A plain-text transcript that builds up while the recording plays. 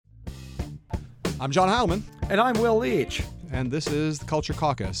I'm John Heilman. And I'm Will Leach. And this is the Culture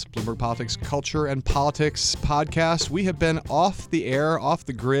Caucus, Bloomberg Politics Culture and Politics podcast. We have been off the air, off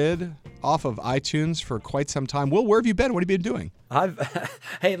the grid, off of iTunes for quite some time. Will, where have you been? What have you been doing?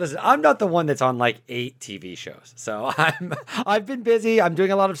 Hey, listen, I'm not the one that's on like 8 TV shows. So I've been busy. I'm doing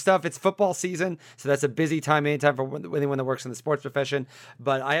a lot of stuff. It's football season, so that's a busy time anytime for anyone that works in the sports profession.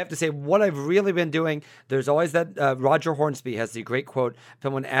 But I have to say, what I've really been doing, there's always that Roger Hornsby has the great quote.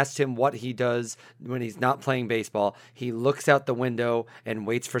 Someone asked him what he does when he's not playing baseball. He looks out the window and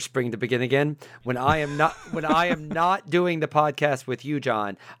waits for spring to begin again. When I am not doing the podcast with you,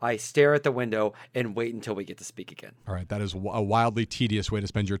 John, I stare at the window and wait until we get to speak again. All right, that is a wildly tedious way to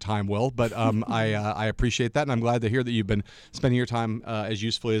spend your time, Will, but I appreciate that, and I'm glad to hear that you've been spending your time as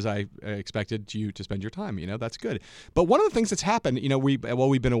usefully as I expected you to spend your time. You know, that's good. But one of the things that's happened, you know, while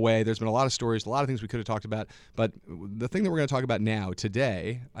we've been away, there's been a lot of stories, a lot of things we could have talked about, but the thing that we're going to talk about now,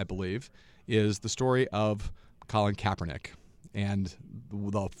 today, I believe, is the story of Colin Kaepernick and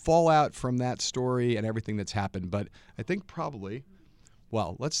the fallout from that story and everything that's happened. But I think probably...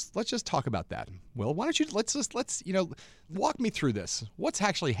 Well, let's just talk about that. Will, why don't you let's walk me through this. What's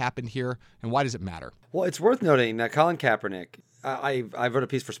actually happened here, and why does it matter? Well, it's worth noting that Colin Kaepernick, I wrote a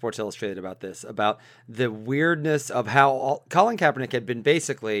piece for Sports Illustrated about this, about the weirdness of how Colin Kaepernick had been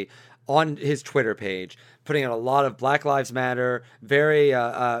basically on his Twitter page putting out a lot of Black Lives Matter, very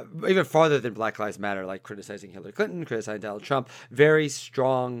even farther than Black Lives Matter, like criticizing Hillary Clinton, criticizing Donald Trump, very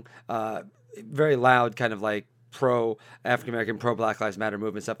strong, very loud kind of like pro-African-American, pro-Black Lives Matter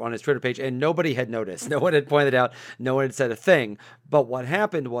movement stuff on his Twitter page, and nobody had noticed. No one had pointed out. No one had said a thing. But what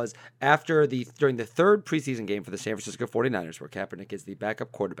happened was during the third preseason game for the San Francisco 49ers, where Kaepernick is the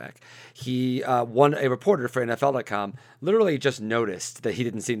backup quarterback, a reporter for NFL.com literally just noticed that he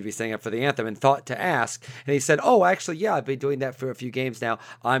didn't seem to be staying up for the anthem and thought to ask. And he said, "Oh, actually, yeah, I've been doing that for a few games now.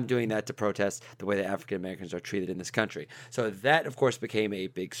 I'm doing that to protest the way that African-Americans are treated in this country." So that, of course, became a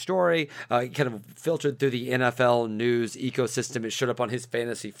big story. It kind of filtered through the NFL news ecosystem. It showed up on his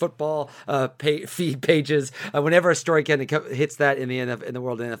fantasy football feed pages. Whenever a story kind of hits that in the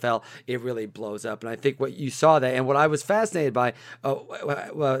world of NFL, it really blows up. And I think what you saw that, and what I was fascinated by, I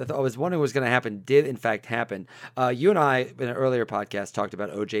was wondering what was going to happen, did in fact happen. You and I, in an earlier podcast, talked about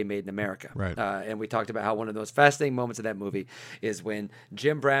O.J. Made in America. Right. And we talked about how one of those fascinating moments of that movie is when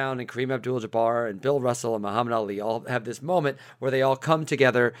Jim Brown and Kareem Abdul-Jabbar and Bill Russell and Muhammad Ali all have this moment where they all come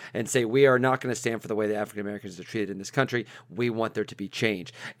together and say, we are not going to stand for the way that African Americans are treated in this country. We want there to be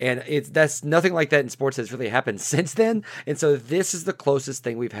change. And that's nothing like that in sports has really happened since then. And so this is the closest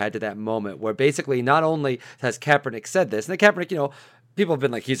thing we've had to that moment where basically not only has Kaepernick said this, and the Kaepernick, people have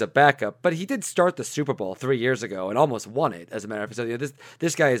been like, he's a backup, but he did start the Super Bowl 3 years ago and almost won it, as a matter of fact. So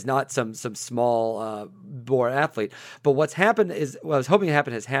this guy is not some small bore athlete. But what's happened is, what I was hoping to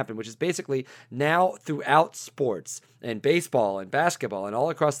happen has happened, which is basically now throughout sports and baseball and basketball and all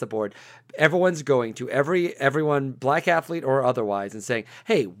across the board, everyone's going to everyone, black athlete or otherwise, and saying,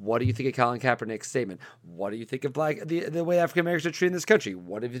 hey, what do you think of Colin Kaepernick's statement? What do you think of the way African Americans are treated in this country?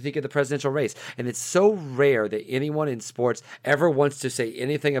 What do you think of the presidential race? And it's so rare that anyone in sports ever wants to say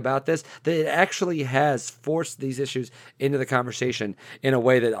anything about this, that it actually has forced these issues into the conversation in a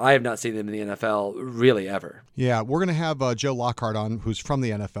way that I have not seen them in the NFL really ever. Yeah, we're going to have Joe Lockhart on, who's from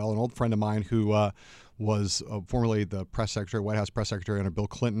the NFL, an old friend of mine who was formerly the press secretary, White House press secretary under Bill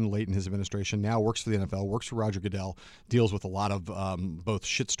Clinton late in his administration, now works for the NFL, works for Roger Goodell, deals with a lot of both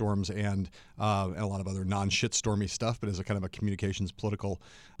shitstorms and a lot of other non-shitstormy stuff, but as a kind of a communications, political,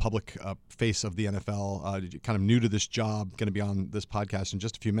 public face of the NFL, kind of new to this job, going to be on this podcast in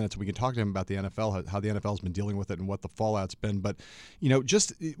just a few minutes. We can talk to him about the NFL, how the NFL has been dealing with it and what the fallout's been. But, we'll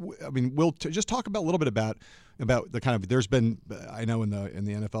just talk about a little bit about the kind of, there's been, I know in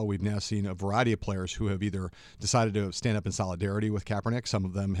the NFL, we've now seen a variety of players who have either decided to stand up in solidarity with Kaepernick. Some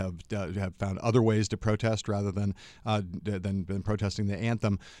of them have found other ways to protest rather than protesting the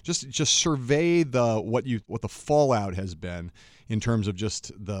anthem. Just survey what the fallout has been in terms of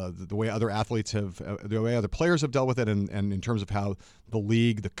just the way other athletes the way other players have dealt with it, and in terms of how the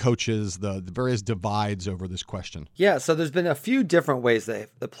league, the coaches, the various divides over this question. Yeah, so there's been a few different ways that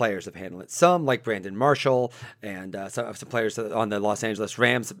the players have handled it. Some, like Brandon Marshall, and some players on the Los Angeles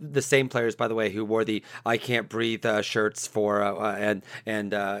Rams, the same players, by the way, who wore the "I Can't Breathe" shirts for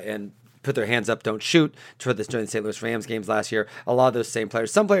and put their hands up, don't shoot for this during the St. Louis Rams games last year. A lot of those same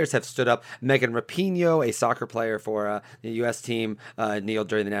players. Some players have stood up. Megan Rapinoe, a soccer player for the U.S. team, kneeled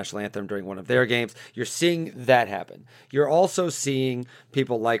during the national anthem during one of their games. You're seeing that happen. You're also seeing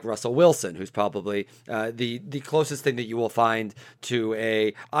people like Russell Wilson, who's probably the closest thing that you will find to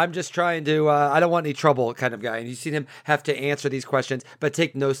a I'm just trying to I don't want any trouble kind of guy. And you've seen him have to answer these questions, but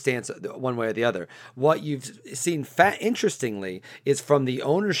take no stance one way or the other. What you've seen, interestingly, is from the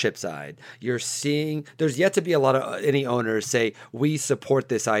ownership side. You're seeing there's yet to be a lot of any owners say we support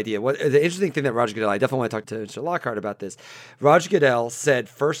this idea. What the interesting thing that Roger Goodell, I definitely want to talk to Mr. Lockhart about this. Roger Goodell said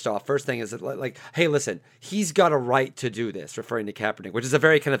first thing is that, like, hey, listen, he's got a right to do this, referring to Kaepernick, which is a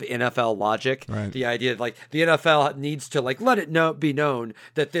very kind of NFL logic. Right. The idea that, like, the NFL needs to, like, let it be known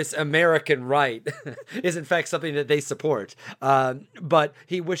that this American right is in fact something that they support. But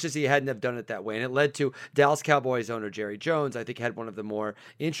he wishes he hadn't have done it that way, and it led to Dallas Cowboys owner Jerry Jones, I think, had one of the more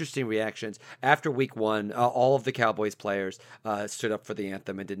interesting reactions after Week 1. All of the Cowboys players stood up for the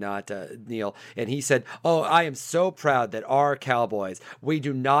anthem and did not kneel, and he said, "Oh, I am so proud that our Cowboys, we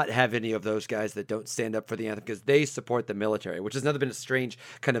do not have any of those guys that don't stand up for the anthem because they support the military," which has never been a strange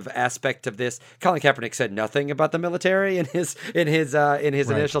kind of aspect of this. Colin Kaepernick said nothing about the military in his right.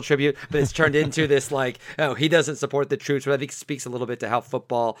 initial tribute, but it's turned into this, like, oh, he doesn't support the troops, but I think speaks a little bit to how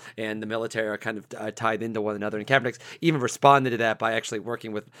football and the military are kind of tied into one another. And Kaepernick's even responded to that by actually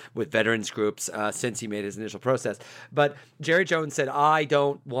working with veterans groups since he made his initial protest. But Jerry Jones said,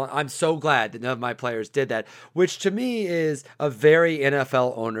 I'm so glad that none of my players did that, which to me is a very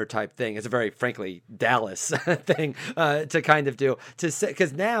NFL owner type thing. It's a very, frankly, Dallas thing to kind of do.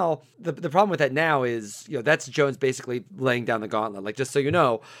 Because now, the problem with that now is, that's Jones basically laying down the gauntlet. Like, just so you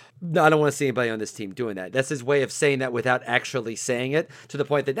know, I don't want to see anybody on this team doing that. That's his way of saying that without actually saying it, to the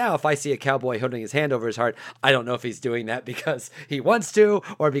point that now if I see a Cowboy holding his hand over his heart, I don't know if he's doing that because he wants to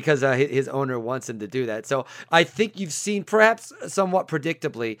or because his owner wants him to do that. So I think you've seen, perhaps somewhat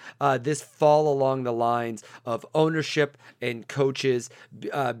predictably, this fall along the lines of ownership and coaches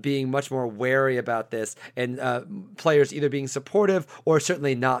being much more wary about this, and players either being supportive or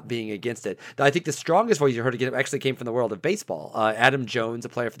certainly not being against it. I think the strongest voice you heard again actually came from the world of baseball. Adam Jones, a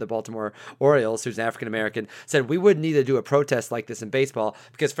player for the Baltimore Orioles, who's an African-American, said we wouldn't need to do a protest like this in baseball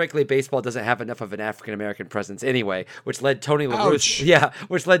because, frankly, baseball doesn't have enough of an African-American presence anyway, which led Tony La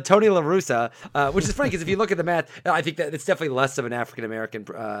Russa, which is funny because if you look at the math, I think that it's definitely less of an African-American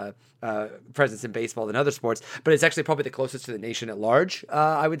presence in baseball than other sports, but it's actually probably the closest to the nation at large,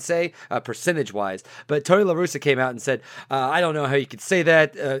 I would say, percentage-wise. But Tony La Russa came out and said, I don't know how you could say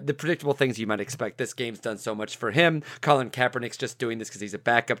that. The predictable things you might expect. This game's done so much for him. Colin Kaepernick's just doing this because he's a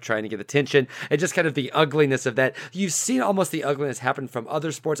backup trying to get attention, and just kind of the ugliness of that. You've seen almost the ugliness happen from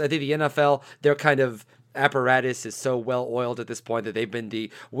other sports. I think the NFL, their kind of apparatus is so well oiled at this point that they've been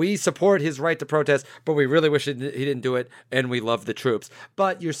we support his right to protest, but we really wish he didn't do it, and we love the troops.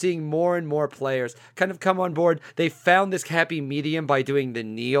 But you're seeing more and more players kind of come on board. They found this happy medium by doing the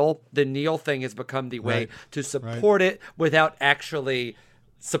kneel. The kneel thing has become the way to support it without actually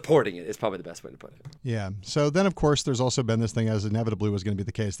supporting it, is probably the best way to put it. Yeah. So then, of course, there's also been this thing, as inevitably was going to be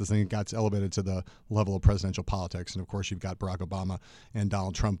the case, this thing got elevated to the level of presidential politics. And, of course, you've got Barack Obama and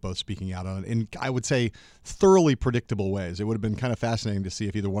Donald Trump both speaking out on it in, I would say, thoroughly predictable ways. It would have been kind of fascinating to see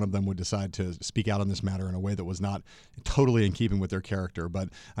if either one of them would decide to speak out on this matter in a way that was not totally in keeping with their character. But,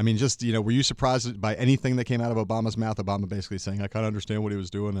 I mean, just, were you surprised by anything that came out of Obama's mouth? Obama basically saying, I kind of understand what he was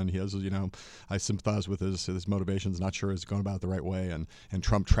doing, and he has, I sympathize with his motivations, not sure he's going about it the right way, and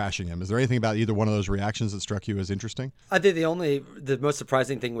Trump trashing him. Is there anything about either one of those reactions that struck you as interesting? I think the most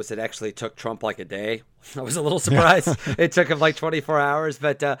surprising thing was it actually took Trump like a day. I was a little surprised. It took him like 24 hours.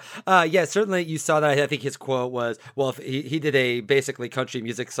 But yeah, certainly you saw that. I think his quote was, well, if he did a basically country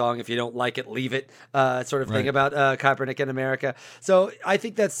music song, if you don't like it, leave it, sort of thing about Kaepernick in America. So I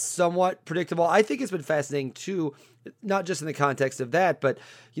think that's somewhat predictable. I think it's been fascinating too, not just in the context of that, but,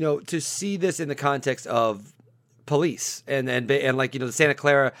 to see this in the context of police and like, the Santa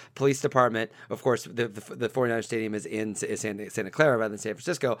Clara Police Department. Of course, the 49ers stadium is in Santa Clara rather than San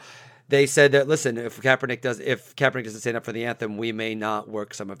Francisco. They said that, listen, if Kaepernick doesn't stand up for the anthem, we may not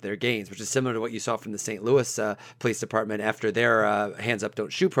work some of their gains, which is similar to what you saw from the St. Louis Police Department after their hands up,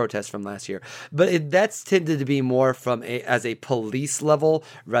 don't shoot protest from last year. But that's tended to be more as a police level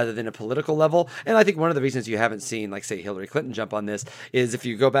rather than a political level. And I think one of the reasons you haven't seen, like, say, Hillary Clinton jump on this is if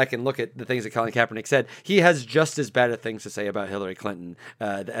you go back and look at the things that Colin Kaepernick said, he has just as bad of things to say about Hillary Clinton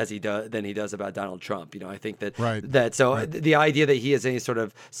than he does about Donald Trump. I think that the idea that he is any sort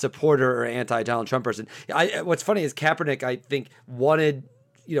of supporter or anti-Donald Trump person. What's funny is Kaepernick, I think, wanted,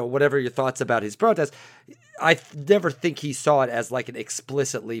 whatever your thoughts about his protest, never think he saw it as like an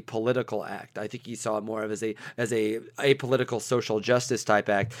explicitly political act. I think he saw it more of as a apolitical social justice type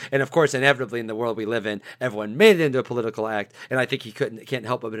act. And of course, inevitably in the world we live in, everyone made it into a political act. And I think he can't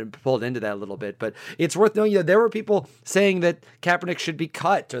help but be pulled into that a little bit. But it's worth knowing, there were people saying that Kaepernick should be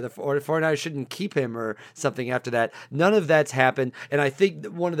cut or the 49ers shouldn't keep him or something after that. None of that's happened. And I think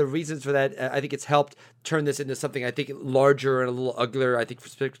one of the reasons for that, I think it's helped turn this into something I think larger and a little uglier, I think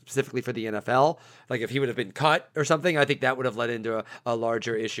specifically for the NFL. Like if he would have been cut or something, I think that would have led into a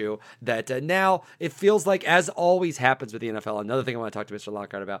larger issue that now it feels like, as always happens with the NFL, another thing I want to talk to Mr.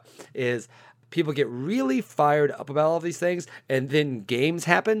 Lockhart about is people get really fired up about all of these things, and then games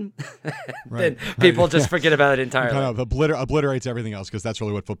happen, then people just forget about it entirely. Kind of obliterates everything else, because that's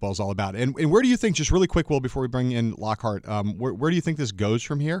really what football is all about. And where do you think, just really quick, Will, before we bring in Lockhart, where do you think this goes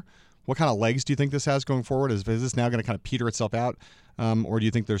from here? What kind of legs do you think this has going forward? Is this now going to kind of peter itself out? Or do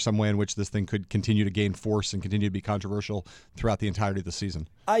you think there's some way in which this thing could continue to gain force and continue to be controversial throughout the entirety of the season?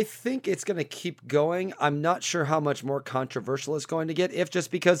 I think it's going to keep going. I'm not sure how much more controversial it's going to get, if just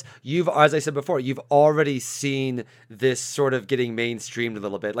because as I said before, you've already seen this sort of getting mainstreamed a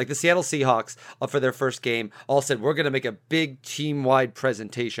little bit. Like the Seattle Seahawks, for their first game, all said, we're going to make a big team-wide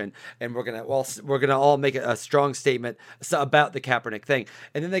presentation, and we're going to all make a strong statement about the Kaepernick thing.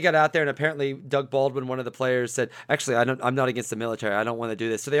 And then they got out there, and apparently Doug Baldwin, one of the players, said, actually, I'm not against the military. I don't want to do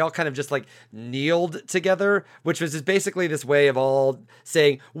this. So they all kind of just like kneeled together, which was just basically this way of all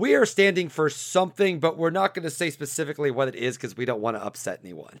saying, we are standing for something, but we're not going to say specifically what it is because we don't want to upset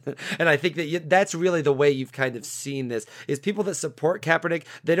anyone. And I think that that's really the way you've kind of seen this, is people that support Kaepernick,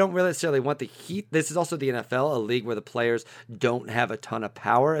 they don't really necessarily want the heat. This is also the NFL, a league where the players don't have a ton of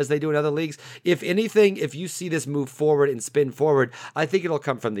power as they do in other leagues. If anything, if you see this move forward and spin forward, I think it'll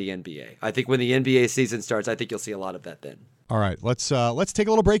come from the NBA. I think when the NBA season starts, I think you'll see a lot of that then. All right, let's take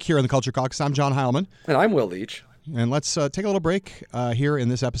a little break here in the Culture Caucus. I'm John Heilman. And I'm Will Leach. And let's take a little break here in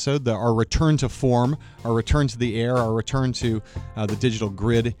this episode, our return to form, our return to the air, our return to the Digital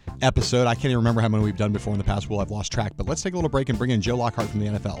Grid episode. I can't even remember how many we've done before in the past. Well, I've lost track. But let's take a little break and bring in Joe Lockhart from the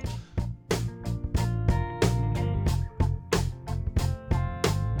NFL.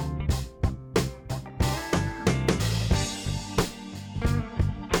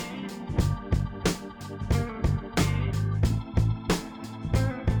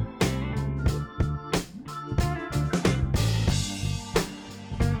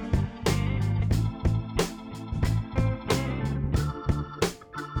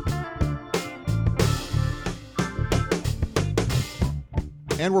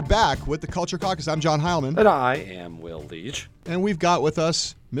 And we're back with the Culture Caucus. I'm John Heilman. And I am Will Leach. And we've got with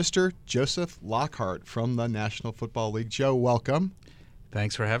us Mr. Joseph Lockhart from the National Football League. Joe, welcome.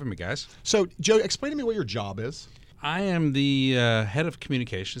 Thanks for having me, guys. So, Joe, explain to me what your job is. I am the head of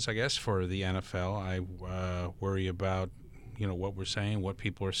communications, I guess, for the NFL. I worry about what we're saying, what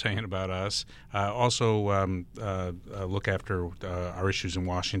people are saying about us. Also look after our issues in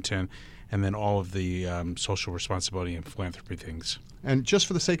Washington, and then all of the social responsibility and philanthropy things. And just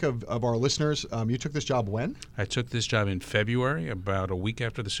for the sake of our listeners, you took this job when? I took this job in February, about a week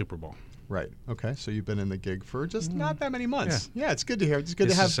after the Super Bowl. Right. Okay. So you've been in the gig for just not that many months. Yeah, it's good to hear. It's good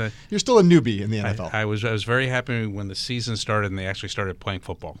This to is have. You're still a newbie in the NFL. I was very happy when the season started and they actually started playing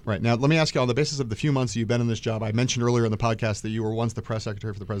football. Right. Now, let me ask you, on the basis of the few months that you've been in this job, I mentioned earlier in the podcast that you were once the press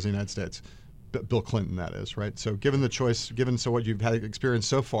secretary for the President of the United States. Bill Clinton, that is, right? So given the choice, what you've had experience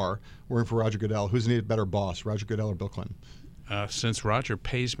so far working for Roger Goodell, who's a better boss, Roger Goodell or Bill Clinton? Since Roger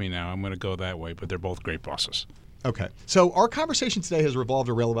pays me now, I'm going to go that way, but they're both great bosses. Okay. So our conversation today has revolved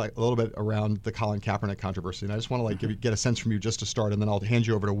a little bit around the Colin Kaepernick controversy, and I just want to get a sense from you just to start, and then I'll hand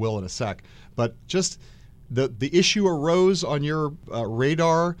you over to Will in a sec. But just the issue arose on your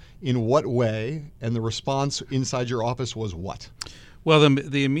radar in what way, and the response inside your office was what? Well,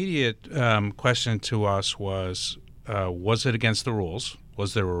 the immediate question to us was it against the rules?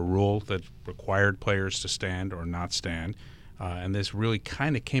 Was there a rule that required players to stand or not stand? And this really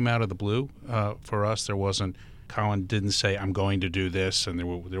kind of came out of the blue for us. Colin didn't say, I'm going to do this, and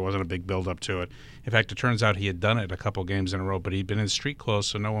there wasn't a big build-up to it. In fact, it turns out he had done it a couple games in a row, but he'd been in street clothes,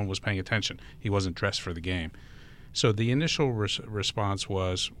 so no one was paying attention. He wasn't dressed for the game. So the initial response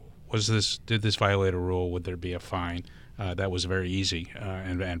did this violate a rule? Would there be a fine? That was very easy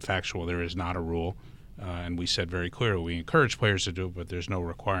and factual. There is not a rule, and we said very clearly we encourage players to do it, but there's no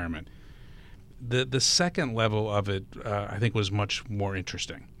requirement. The second level of it, I think, was much more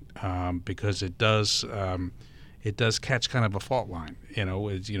interesting because it does catch kind of a fault line.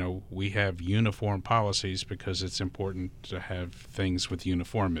 We have uniform policies because it's important to have things with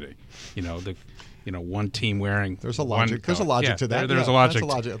uniformity. One team wearing there's a logic. There's a logic to that. There's a logic.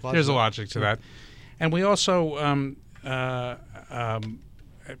 There's a logic to that. And we also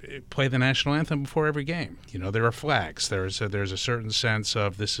play the national anthem before every game. There are flags. There's a certain sense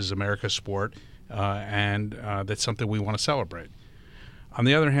of this is America's sport, and that's something we want to celebrate. On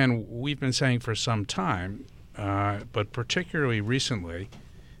the other hand, we've been saying for some time, but particularly recently,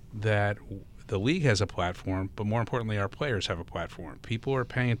 that the league has a platform, but more importantly, our players have a platform. People are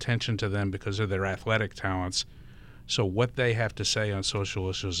paying attention to them because of their athletic talents. So what they have to say on social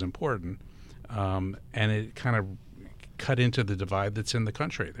issues is important, and it kind of cut into the divide that's in the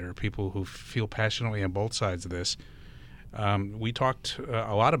country. There are people who feel passionately on both sides of this. We talked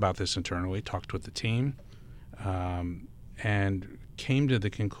a lot about this internally, talked with the team, and came to the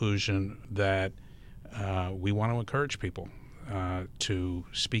conclusion that we want to encourage people to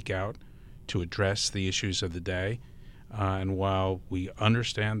speak out, to address the issues of the day. And while we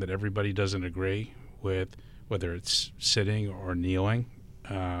understand that everybody doesn't agree with whether it's sitting or kneeling,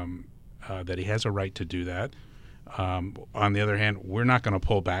 that he has a right to do that. On the other hand, we're not going to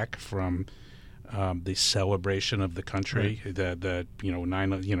pull back from the celebration of the country. Right. The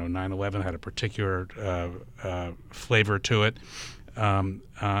 9/11 had a particular flavor to it.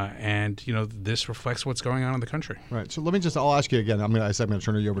 And this reflects what's going on in the country. Right. So I'll ask you again. I'm going to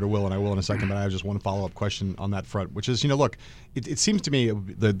turn you over to Will, and I will in a second. But I have just one follow-up question on that front, which is, look, it seems to me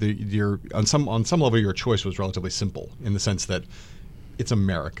that on some level your choice was relatively simple in the sense that it's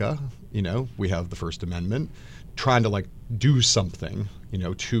America. We have the First Amendment. Trying to do something,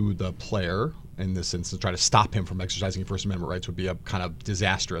 to the player in this instance, try to stop him from exercising First Amendment rights would be a kind of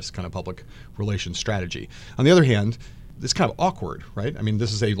disastrous kind of public relations strategy. On the other hand, it's kind of awkward, right? I mean,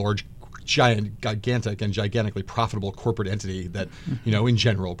 this is a large, gigantic, and gigantically profitable corporate entity that, in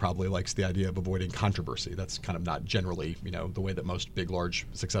general probably likes the idea of avoiding controversy. That's kind of not generally, the way that most big, large,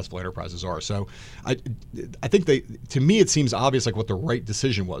 successful enterprises are. So I think to me, it seems obvious what the right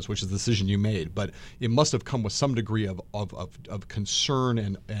decision was, which is the decision you made, but it must have come with some degree of concern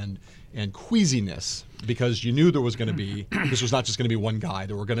and queasiness, because you knew there was going to be, this was not just going to be one guy.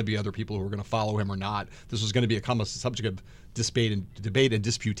 There were going to be other people who were going to follow him or not. This was going to become a subject of debate and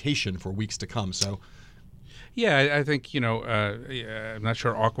disputation for weeks to come. So, yeah, I think, I'm not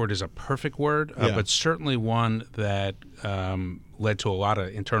sure awkward is a perfect word, but certainly one that led to a lot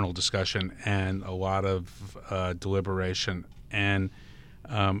of internal discussion and a lot of deliberation. And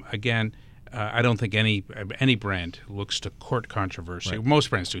again, I don't think any brand looks to court controversy. Right. Most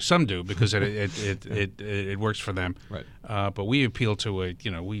brands do. Some do because it works for them. Right. But we appeal to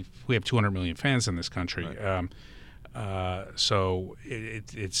we have 200 million fans in this country. Right. So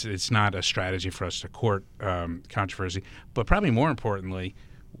it's not a strategy for us to court controversy. But probably more importantly,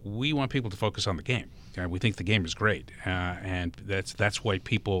 we want people to focus on the game. We think the game is great, and that's why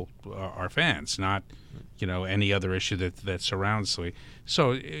people are fans, not any other issue that surrounds the league.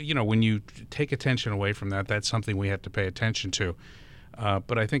 So when you take attention away from that, that's something we have to pay attention to.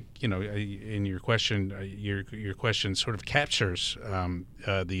 But I think in your question, your question sort of captures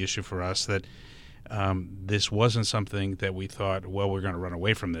the issue for us that this wasn't something that we thought, well, we're going to run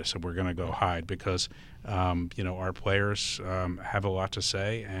away from this and we're going to go hide, because our players have a lot to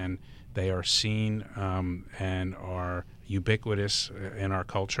say, and they are seen and are ubiquitous in our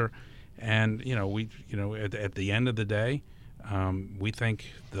culture. And at the end of the day, we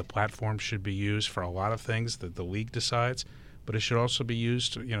think the platform should be used for a lot of things that the league decides, but it should also be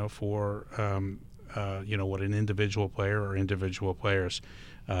used, for what an individual player or individual players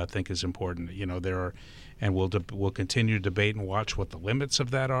think is important. There are, and we'll continue to debate and watch what the limits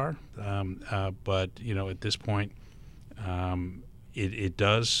of that are. But at this point, there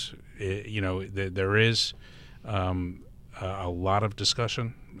is a lot of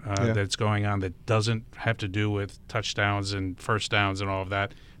discussion that's going on that doesn't have to do with touchdowns and first downs and all of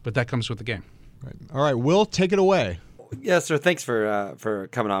that, but that comes with the game. Right. All right, Will, take it away. Yes, sir. Thanks for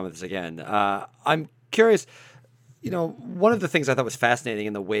coming on with us again. I'm curious. One of the things I thought was fascinating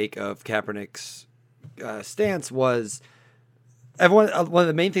in the wake of Kaepernick's stance was one of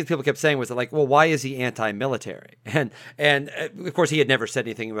the main things people kept saying was that, well, why is he anti-military? And of course he had never said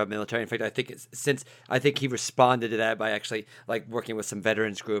anything about military. In fact, I think he responded to that by actually working with some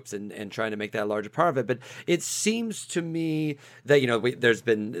veterans groups and trying to make that a larger part of it. But it seems to me that there'd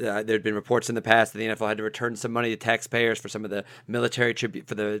been reports in the past that the NFL had to return some money to taxpayers for some of the military tribute,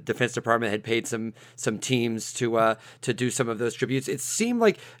 for the Defense Department had paid some teams to do some of those tributes. It seemed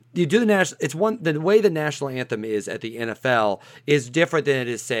like you do the way the national anthem is at the NFL is different than it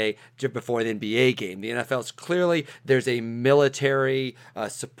is, say, before an NBA game. The NFL's clearly, there's a military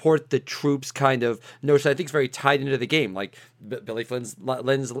support the troops kind of notion I think is very tied into the game. Like Billy Lynn's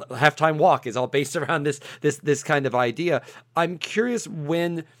halftime walk is all based around this kind of idea. I'm curious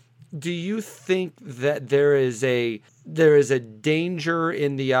when Do you think that there is a danger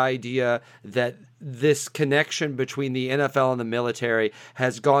in the idea that this connection between the NFL and the military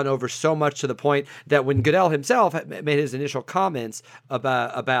has gone over so much to the point that when Goodell himself made his initial comments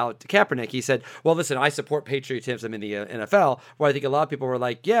about Kaepernick, he said, well, listen, I support patriotism in the NFL, where I think a lot of people were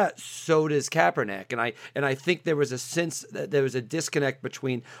like, yeah, so does Kaepernick. And I think there was a sense that there was a disconnect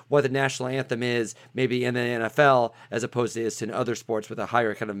between what the national anthem is maybe in the NFL as opposed to is in other sports with a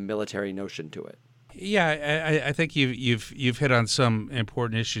higher kind of military notion to it. Yeah, I think you've hit on some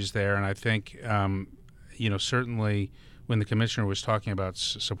important issues there, and I think certainly when the commissioner was talking about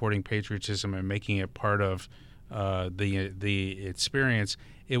supporting patriotism and making it part of the experience,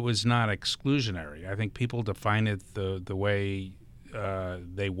 it was not exclusionary. I think people define it the way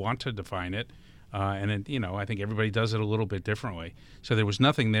they want to define it, and I think everybody does it a little bit differently. So there was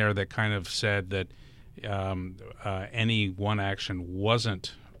nothing there that kind of said that any one action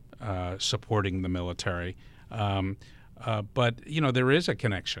wasn't supporting the military, but there is a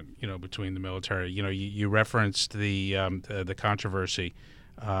connection between the military. You referenced the controversy.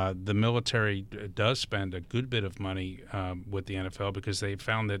 The military does spend a good bit of money with the NFL because they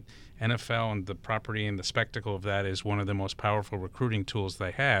found that NFL and the property and the spectacle of that is one of the most powerful recruiting tools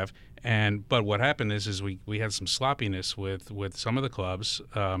they have. But what happened is we had some sloppiness with some of the clubs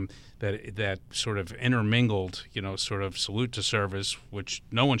that sort of intermingled, sort of salute to service, which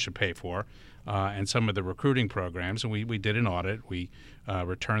no one should pay for, and some of the recruiting programs. And we did an audit. We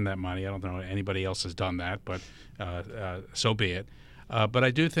returned that money. I don't know if anybody else has done that, but so be it. But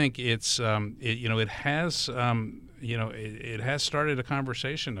I do think it has started a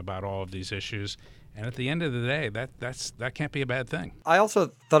conversation about all of these issues. And at the end of the day, that can't be a bad thing. I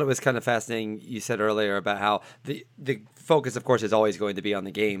also thought it was kind of fascinating. You said earlier about how the focus, of course, is always going to be on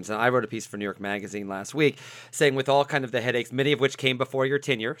the games. And I wrote a piece for New York Magazine last week saying with all kind of the headaches, many of which came before your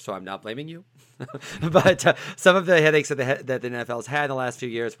tenure, so I'm not blaming you. But some of the headaches that the NFL's had in the last few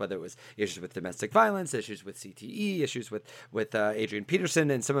years, whether it was issues with domestic violence, issues with CTE, issues with Adrian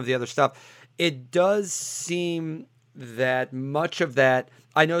Peterson and some of the other stuff, it does seem that much of that,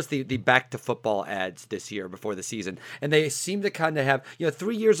 I noticed the back to football ads this year before the season, and they seem to kind of have,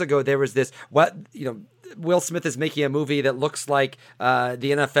 3 years ago there was this, Will Smith is making a movie that looks like the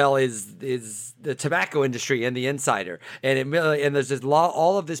NFL is the tobacco industry and the insider, and there's this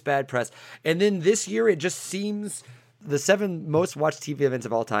all of this bad press, and then this year it just seems the 7 most watched TV events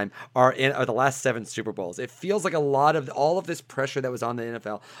of all time are the last 7 Super Bowls. It feels like a lot of all of this pressure that was on the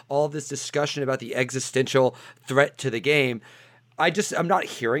NFL, all of this discussion about the existential threat to the game. I'm not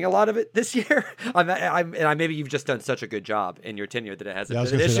hearing a lot of it this year. Maybe you've just done such a good job in your tenure that it hasn't. Yeah, I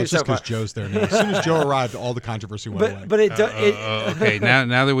was going to say that's just because Joe's there now. As soon as Joe arrived, all the controversy went away. But okay.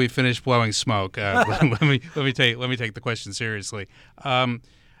 Now that we've finished blowing smoke, let me take the question seriously.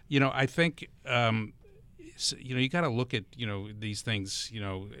 I think. You got to look at these things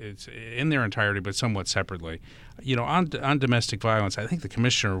it's in their entirety, but somewhat separately. On domestic violence, I think the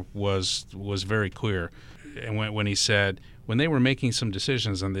commissioner was very clear, and when he said when they were making some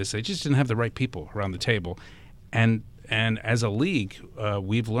decisions on this, they just didn't have the right people around the table, and as a league,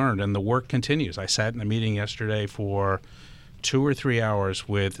 we've learned, and the work continues. I sat in a meeting yesterday for 2 or 3 hours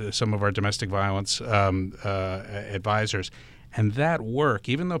with some of our domestic violence advisors. And that work,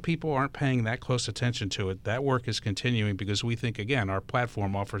 even though people aren't paying that close attention to it, that work is continuing because we think, again, our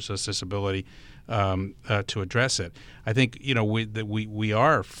platform offers us this ability to address it. I think, we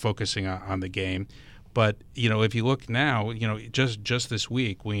are focusing on the game. But, if you look now, just this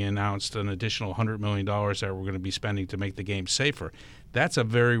week, we announced an additional $100 million that we're going to be spending to make the game safer. That's a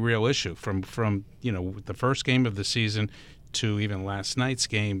very real issue from the first game of the season to even last night's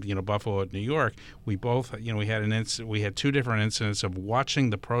game, Buffalo at New York. We both, we had 2 different incidents of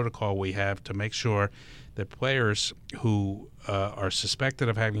watching the protocol we have to make sure that players who are suspected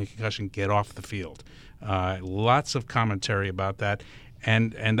of having a concussion get off the field. Lots of commentary about that,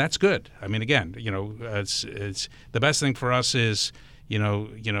 and that's good. I mean, again, it's the best thing for us is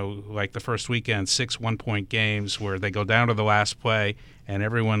like the first weekend, 6 one-point games where they go down to the last play and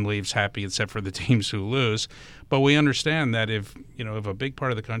everyone leaves happy except for the teams who lose. But we understand that if a big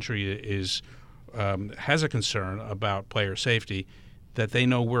part of the country has a concern about player safety, that they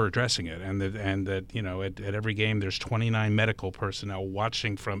know we're addressing it, and that at every game there's 29 medical personnel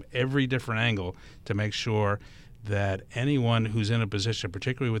watching from every different angle to make sure that anyone who's in a position,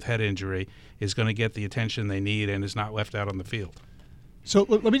 particularly with head injury, is going to get the attention they need and is not left out on the field. So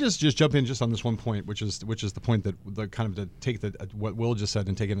let me just jump in just on this one point, which is the point that to take what Will just said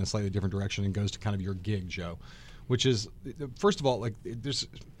and take it in a slightly different direction and goes to kind of your gig, Joe, which is, first of all,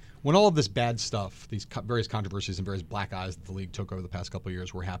 when all of this bad stuff, these various controversies and various black eyes that the league took over the past couple of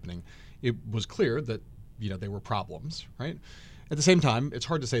years were happening, it was clear that they were problems, right? At the same time, it's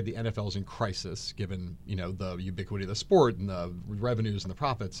hard to say the NFL is in crisis given the ubiquity of the sport and the revenues and the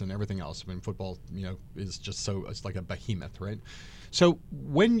profits and everything else. I mean, football is just it's like a behemoth, right? So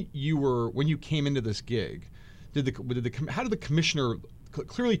when you came into this gig, how did the commissioner?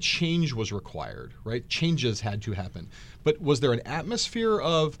 Clearly, change was required, right? Changes had to happen, but was there an atmosphere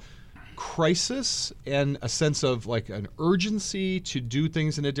of crisis and a sense of like an urgency to do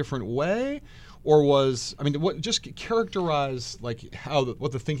things in a different way? Or just characterize like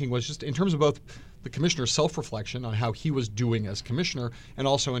what the thinking was, just in terms of both the commissioner's self-reflection on how he was doing as commissioner, and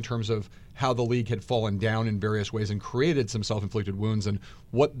also in terms of how the league had fallen down in various ways and created some self-inflicted wounds, and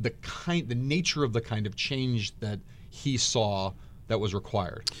what the nature of the kind of change that he saw that was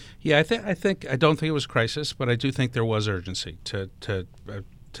required. Yeah, I don't think it was crisis, but I do think there was urgency to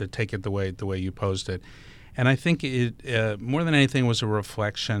take it the way you posed it. And I think it, more than anything, was a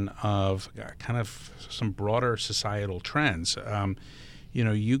reflection of kind of some broader societal trends.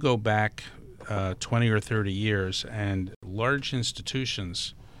 You go back 20 or 30 years, and large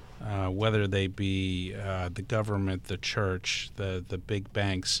institutions, whether they be the government, the church, the big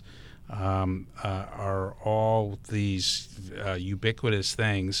banks, are all these ubiquitous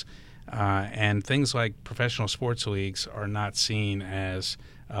things. And things like professional sports leagues are not seen as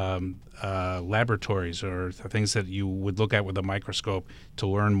laboratories or things that you would look at with a microscope to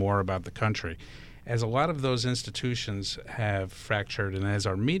learn more about the country. As a lot of those institutions have fractured, and as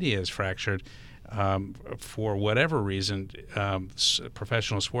our media has fractured, for whatever reason,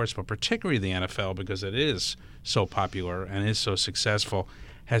 professional sports, but particularly the NFL, because it is so popular and is so successful,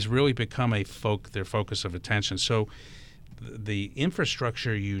 has really become their focus of attention. So the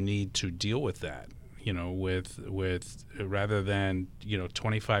infrastructure you need to deal with that, with rather than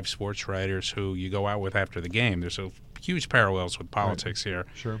 25 sports writers who you go out with after the game. There's a huge parallels with politics here.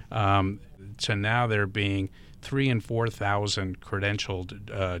 Sure. To now there being 3,000 and 4,000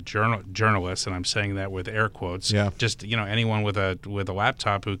 credentialed journalists, and I'm saying that with air quotes. Yeah. Just anyone with a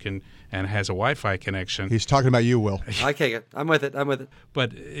laptop who can and has a Wi-Fi connection. He's talking about you, Will. I take it. I'm with it.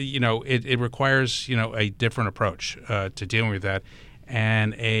 But it requires a different approach to dealing with that,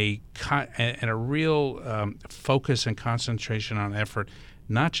 and a real focus and concentration on effort,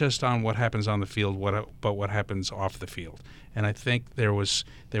 not just on what happens on the field, but what happens off the field. And I think there was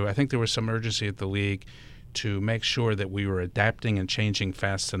some urgency at the league to make sure that we were adapting and changing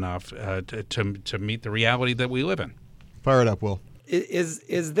fast enough to meet the reality that we live in. Fire it up, Will.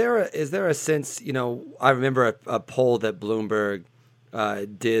 Is there a sense? I remember a poll that Bloomberg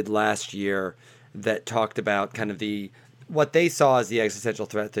did last year that talked about kind of what they saw as the existential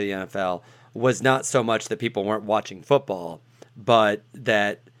threat to the NFL was not so much that people weren't watching football, but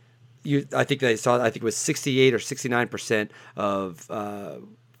that I think it was 68 or 69% of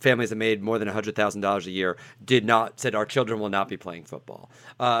families that made more than $100,000 a year said our children will not be playing football.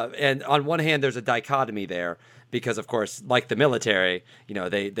 And on one hand, there's a dichotomy there because, of course, like the military,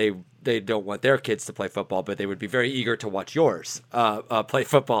 they don't want their kids to play football, but they would be very eager to watch yours play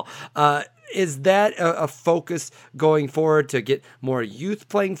football. Is that a focus going forward to get more youth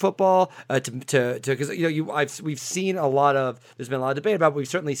playing football? Because we've seen there's been a lot of debate about, but we've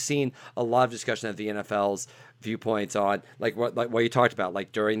certainly seen a lot of discussion of the NFL's viewpoints on like what you talked about,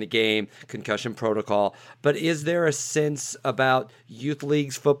 like during the game, concussion protocol. But is there a sense about youth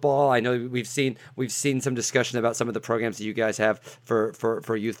leagues football? I know we've seen some discussion about some of the programs that you guys have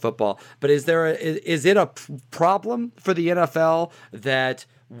for youth football. But is it a problem for the NFL that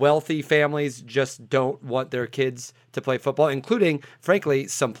wealthy families just don't want their kids to play football, including, frankly,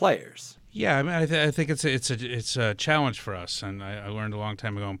 some players? Yeah, I mean, I think it's a challenge for us, and I learned a long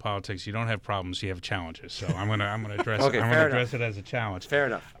time ago in politics, you don't have problems, you have challenges. So I'm gonna address okay, it. I'm gonna address it as a challenge. Fair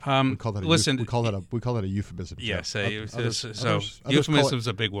enough. We call that a euphemism. Yes, so euphemism is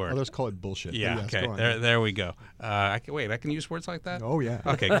a big word. Others call it bullshit. Yeah. Yes, okay. There we go. I can use words like that. Oh yeah.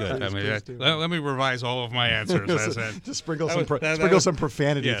 Okay, good. Let me revise all of my answers. Just sprinkle some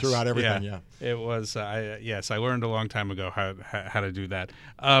profanity throughout everything. Yeah. It was. I learned a long time ago how to do that.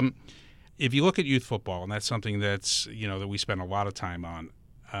 If you look at youth football, and that's something that's that we spend a lot of time on,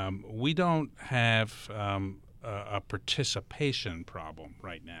 we don't have a participation problem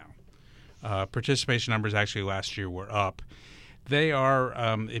right now. Participation numbers actually last year were up. They are,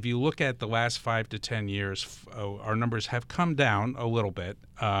 if you look at the last 5 to 10 years, our numbers have come down a little bit,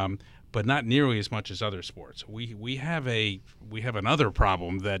 but not nearly as much as other sports. We have another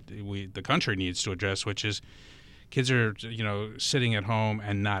problem that the country needs to address, which is kids are sitting at home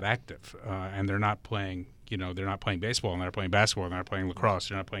and not active, and they're not playing they're not playing baseball, and they're not playing basketball, and they're not playing lacrosse,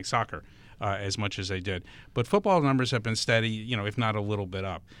 they're not playing soccer as much as they did. But football numbers have been steady, if not a little bit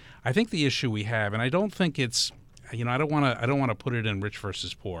up. I think the issue we have, and I don't think it's, I don't want to put it in rich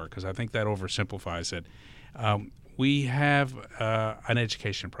versus poor, because I think that oversimplifies it. We have an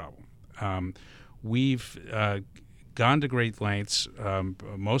education problem. We've gone to great lengths,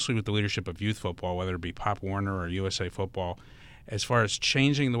 mostly with the leadership of youth football, whether it be Pop Warner or USA Football, as far as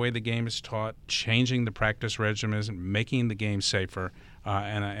changing the way the game is taught, changing the practice regimens, making the game safer,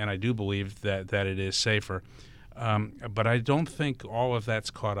 and I do believe that it is safer. But I don't think all of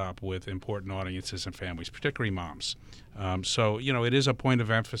that's caught up with important audiences and families, particularly moms. So, it is a point of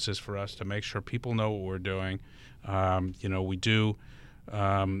emphasis for us to make sure people know what we're doing. We do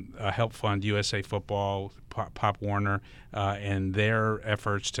help fund USA Football, Pop Warner, and their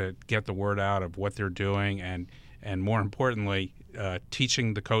efforts to get the word out of what they're doing, and more importantly,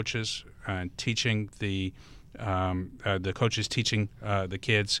 teaching the coaches and teaching the coaches teaching the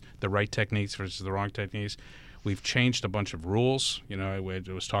kids the right techniques versus the wrong techniques. We've changed a bunch of rules. I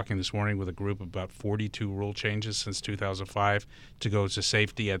was talking this morning with a group of about 42 rule changes since 2005 to go to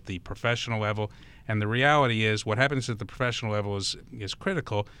safety at the professional level. And the reality is, what happens at the professional level is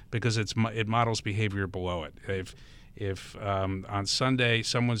critical, because it models behavior below it. If on Sunday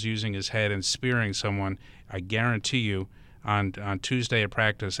someone's using his head and spearing someone, I guarantee you on Tuesday at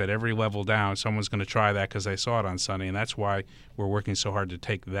practice at every level down, someone's going to try that because they saw it on Sunday, and that's why we're working so hard to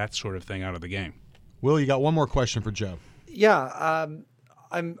take that sort of thing out of the game. Will, you got one more question for Joe? Yeah,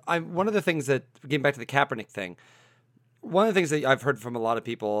 I'm one of the things that, getting back to the Kaepernick thing, one of the things that I've heard from a lot of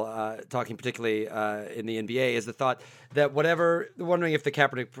people talking, particularly in the NBA, is the thought that wondering if the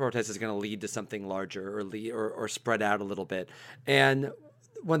Kaepernick protest is going to lead to something larger or spread out a little bit. And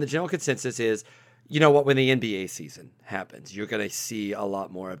when the general consensus is, when the NBA season happens, you're going to see a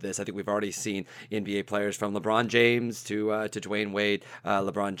lot more of this. I think we've already seen NBA players, from LeBron James to Dwayne Wade.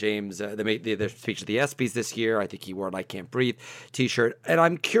 LeBron James, they made their speech at the ESPYs this year. I think he wore an "I Can't Breathe" T-shirt. And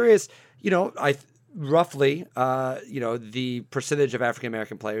I'm curious, roughly, the percentage of African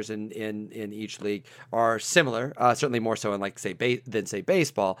American players in each league are similar. Certainly more so in than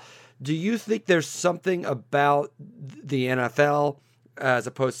baseball. Do you think there's something about the NFL as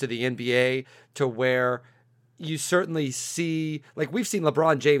opposed to the NBA to where you certainly see, we've seen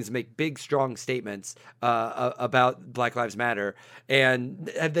LeBron James make big, strong statements about Black Lives Matter,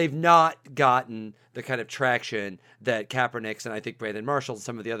 and they've not gotten the kind of traction that Kaepernick's and I think Brandon Marshall and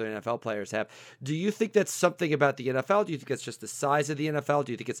some of the other NFL players have. Do you think that's something about the NFL? Do you think it's just the size of the NFL?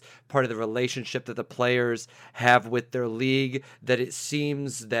 Do you think it's part of the relationship that the players have with their league, that it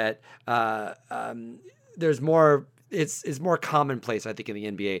seems that there's more... It's more commonplace, I think, in the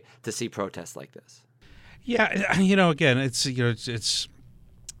NBA to see protests like this. Yeah, again, it's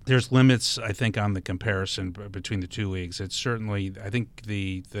there's limits, I think, on the comparison between the two leagues. It's certainly, I think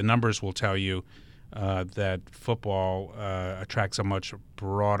the numbers will tell you that football attracts a much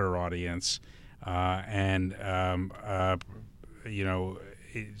broader audience, and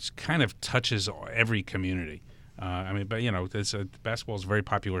it kind of touches every community. Basketball is a very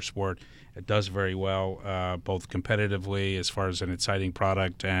popular sport. It does very well, both competitively as far as an exciting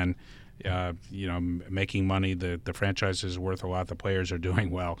product and, making money. The franchise is worth a lot. The players are doing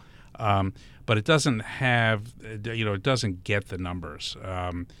well. But it doesn't have, it doesn't get the numbers.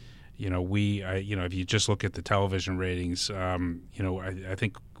 If you just look at the television ratings, I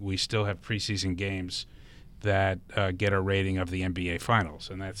think we still have preseason games that get a rating of the NBA Finals,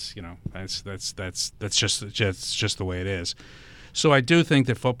 and that's just the way it is. So I do think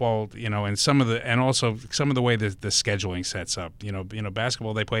that football, and also some of the way the scheduling sets up.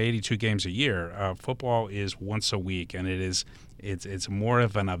 Basketball, they play 82 games a year. Football is once a week, and it's more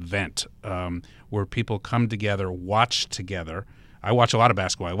of an event where people come together, watch together. I watch a lot of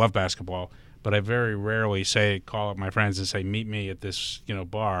basketball. I love basketball, but I very rarely call up my friends and say, meet me at this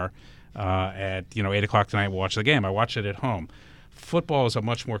bar. At 8 o'clock tonight, we'll watch the game. I watch it at home. Football is a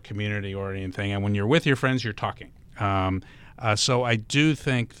much more community-oriented thing, and when you're with your friends, you're talking. So I do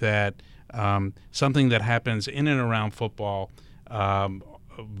think that something that happens in and around football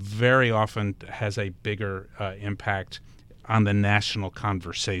very often has a bigger impact on the national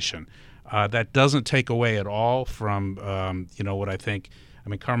conversation. That doesn't take away at all from what I think.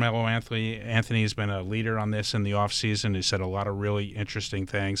 Carmelo Anthony has been a leader on this in the offseason. He said a lot of really interesting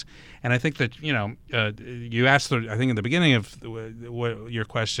things. And I think that, you asked, I think in the beginning of your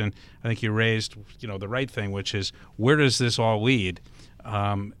question, I think you raised, the right thing, which is, where does this all lead?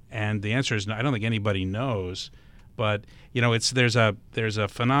 And the answer is, I don't think anybody knows. But, there's a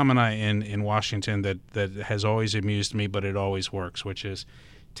phenomena in Washington that has always amused me, but it always works, which is,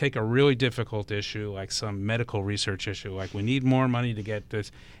 take a really difficult issue like some medical research issue, like we need more money to get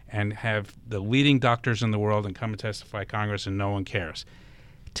this, and have the leading doctors in the world and come and testify Congress and no one cares.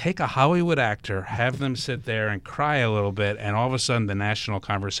 Take a Hollywood actor, have them sit there and cry a little bit, and all of a sudden the national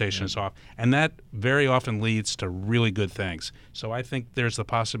conversation is off. And that very often leads to really good things. So I think there's the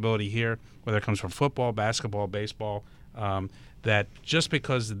possibility here, whether it comes from football, basketball, baseball, that just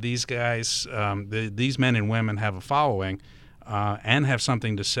because these guys, these men and women have a following and have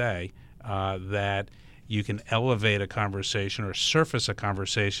something to say, that you can elevate a conversation or surface a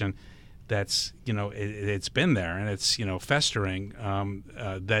conversation that's, it's been there and it's, festering,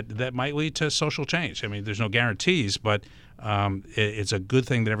 that might lead to social change. I mean, there's no guarantees, but it's a good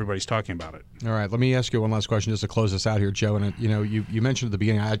thing that everybody's talking about it. All right, let me ask you one last question just to close this out here, Joe. And you mentioned at the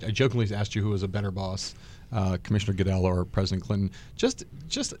beginning, I jokingly asked you who was a better boss, Commissioner Goodell or President Clinton. Just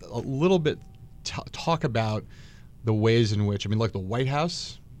a little bit talk about the ways in which, look, the White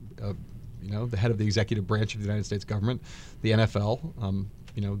House, the head of the executive branch of the United States government, the NFL,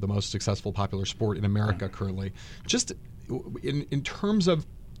 the most successful popular sport in America currently. Just in terms of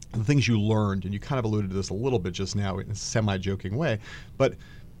the things you learned, and you kind of alluded to this a little bit just now in a semi-joking way, but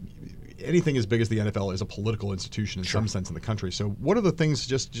anything as big as the NFL is a political institution in some sense in the country. So what are the things,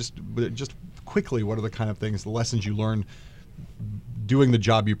 just quickly, what are the kind of things, the lessons you learned doing the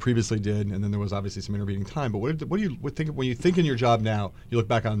job you previously did, and then there was obviously some intervening time, but what do you think when you think in your job now, you look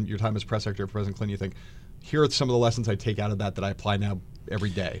back on your time as press secretary for President Clinton, you think, here are some of the lessons I take out of that I apply now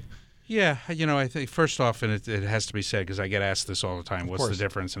every day? Yeah, I think first off, and it has to be said because I get asked this all the time, what's the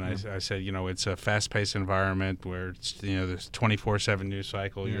difference? And I said, it's a fast-paced environment where it's, there's 24/7 news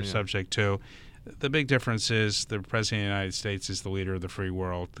cycle you're subject to. The big difference is the President of the United States is the leader of the free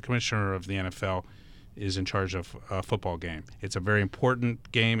world. The Commissioner of the NFL is in charge of a football game. It's a very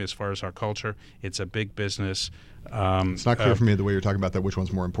important game as far as our culture. It's a big business. It's not clear for me the way you're talking about that which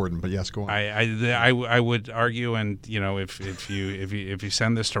one's more important, but yes, go on. I would argue, and if you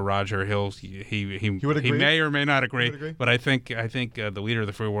send this to Roger, he may or may not agree. But I think the leader of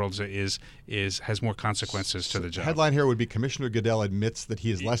the free world has more consequences to the job. Headline here would be Commissioner Goodell admits that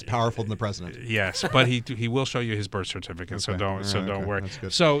he is less powerful than the president. Yes, but he will show you his birth certificate, so don't worry.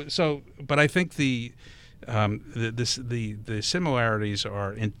 But I think the similarities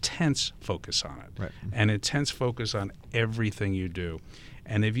are intense focus on it, right, and intense focus on everything you do.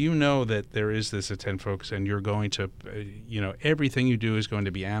 And if you know that there is this intense focus and you're going to, everything you do is going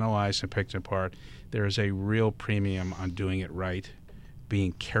to be analyzed and picked apart, there is a real premium on doing it right,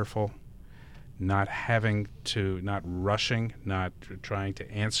 being careful, not rushing, not trying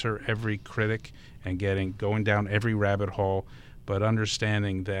to answer every critic and going down every rabbit hole, but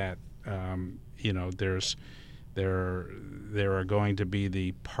understanding that there are going to be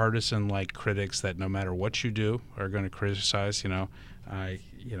the partisan-like critics that no matter what you do are going to criticize. I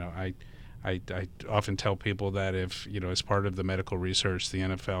often tell people that if as part of the medical research, the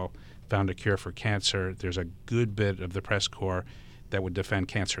NFL found a cure for cancer, there's a good bit of the press corps that would defend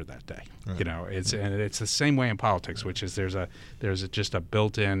cancer that day. Right. It's the same way in politics, which is there's just a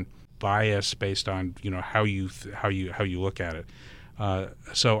built-in bias based on how you look at it.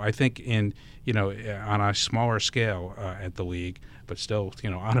 So I think on a smaller scale at the league, but still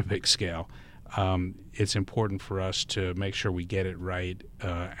on a big scale, it's important for us to make sure we get it right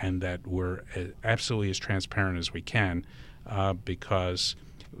and that we're absolutely as transparent as we can, because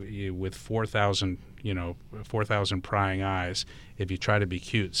with 4,000 prying eyes, if you try to be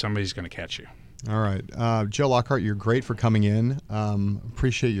cute, somebody's going to catch you. All right, Joe Lockhart, you're great for coming in.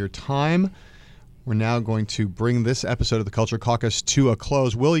 Appreciate your time. We're now going to bring this episode of the Culture Caucus to a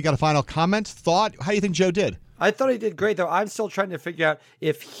close. Will, you got a final comment, thought? How do you think Joe did? I thought he did great, though. I'm still trying to figure out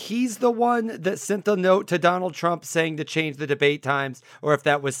if he's the one that sent the note to Donald Trump saying to change the debate times, or if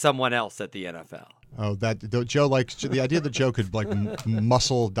that was someone else at the NFL. Oh, Joe, the idea that Joe could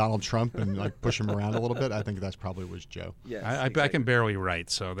muscle Donald Trump and push him around a little bit. I think that's probably was Joe. Yes, I can barely write,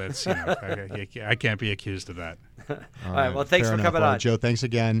 so that's I can't be accused of that. All right. Well, thanks for coming on, Joe. Thanks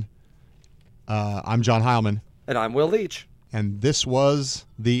again. I'm John Heilman. And I'm Will Leach. And this was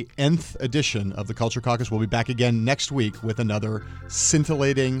the nth edition of the Culture Caucus. We'll be back again next week with another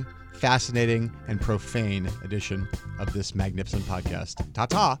scintillating, fascinating, and profane edition of this magnificent podcast.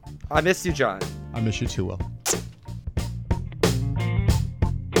 Ta-ta. I miss you, John. I miss you too, Will.